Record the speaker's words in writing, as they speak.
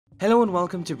Hello and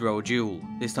welcome to Brodual.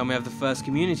 This time we have the first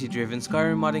community-driven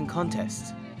Skyrim modding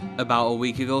contest. About a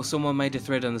week ago, someone made a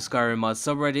thread on the Skyrim mod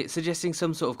subreddit suggesting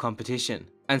some sort of competition,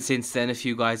 and since then a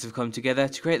few guys have come together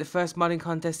to create the first modding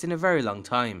contest in a very long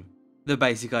time. The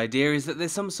basic idea is that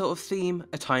there's some sort of theme,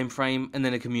 a time frame, and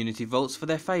then a community votes for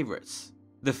their favourites.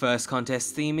 The first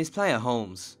contest theme is player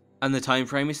homes, and the time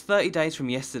frame is 30 days from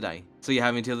yesterday, so you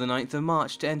have until the 9th of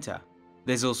March to enter.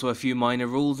 There's also a few minor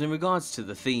rules in regards to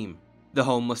the theme. The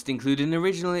home must include an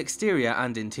original exterior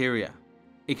and interior.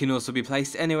 It can also be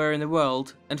placed anywhere in the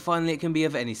world, and finally it can be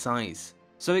of any size.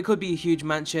 So it could be a huge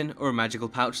mansion or a magical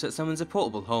pouch that summons a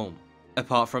portable home.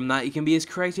 Apart from that, you can be as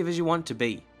creative as you want to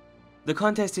be. The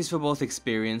contest is for both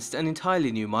experienced and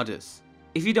entirely new modders.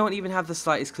 If you don't even have the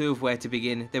slightest clue of where to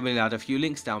begin, then we'll add a few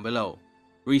links down below.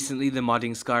 Recently, the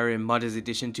Modding Skyrim Modders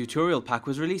Edition tutorial pack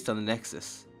was released on the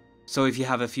Nexus. So if you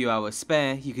have a few hours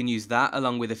spare, you can use that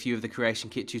along with a few of the creation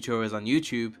kit tutorials on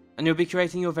YouTube, and you'll be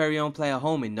creating your very own player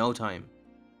home in no time.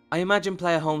 I imagine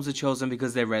player homes are chosen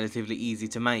because they're relatively easy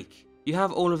to make. You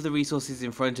have all of the resources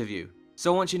in front of you,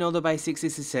 so once you know the basics,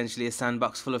 it's essentially a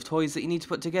sandbox full of toys that you need to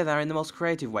put together in the most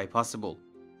creative way possible.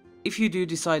 If you do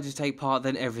decide to take part,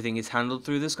 then everything is handled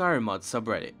through the Skyrim mods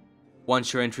subreddit.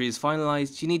 Once your entry is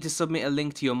finalised, you need to submit a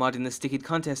link to your mod in the Stickit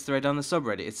contest thread on the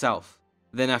subreddit itself.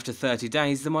 Then after 30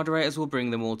 days, the moderators will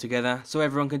bring them all together so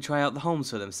everyone can try out the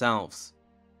homes for themselves.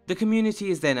 The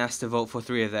community is then asked to vote for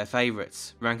 3 of their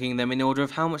favourites, ranking them in order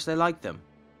of how much they like them.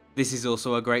 This is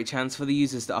also a great chance for the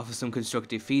users to offer some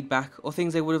constructive feedback or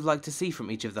things they would have liked to see from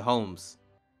each of the homes.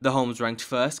 The homes ranked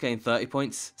first gain 30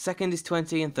 points, second is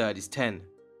 20 and third is 10.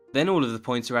 Then all of the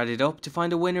points are added up to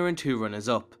find a winner and 2 runners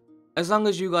up. As long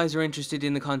as you guys are interested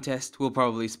in the contest, we'll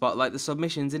probably spotlight the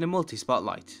submissions in a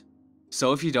multi-spotlight.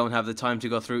 So if you don't have the time to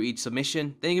go through each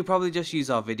submission, then you can probably just use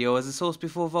our video as a source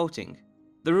before voting.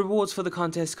 The rewards for the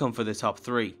contest come for the top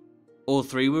 3. All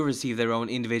 3 will receive their own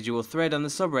individual thread on the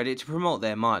subreddit to promote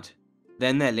their mod.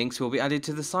 Then their links will be added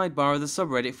to the sidebar of the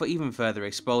subreddit for even further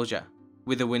exposure,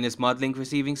 with the winner's mod link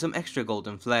receiving some extra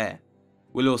golden flair.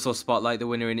 We'll also spotlight the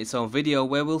winner in its own video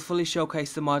where we'll fully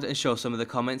showcase the mod and show some of the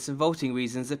comments and voting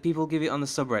reasons that people give it on the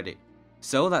subreddit.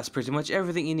 So that's pretty much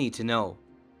everything you need to know.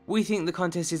 We think the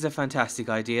contest is a fantastic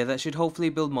idea that should hopefully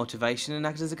build motivation and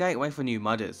act as a gateway for new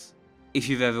modders. If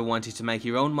you've ever wanted to make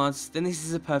your own mods, then this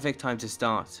is a perfect time to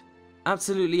start.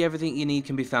 Absolutely everything you need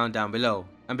can be found down below,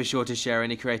 and be sure to share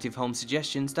any creative home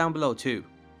suggestions down below too.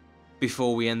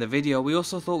 Before we end the video, we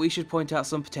also thought we should point out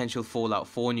some potential Fallout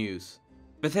 4 news.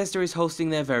 Bethesda is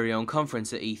hosting their very own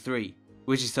conference at E3,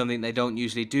 which is something they don't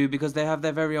usually do because they have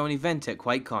their very own event at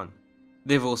QuakeCon.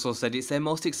 They've also said it's their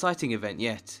most exciting event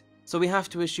yet, so we have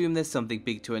to assume there's something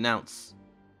big to announce.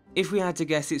 If we had to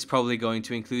guess, it's probably going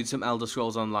to include some Elder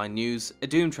Scrolls Online news, a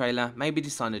Doom trailer, maybe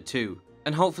Dishonored 2,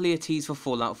 and hopefully a tease for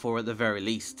Fallout 4 at the very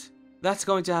least. That's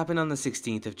going to happen on the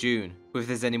 16th of June, but if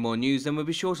there's any more news then we'll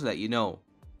be sure to let you know.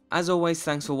 As always,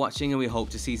 thanks for watching and we hope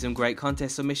to see some great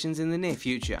contest submissions in the near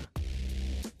future.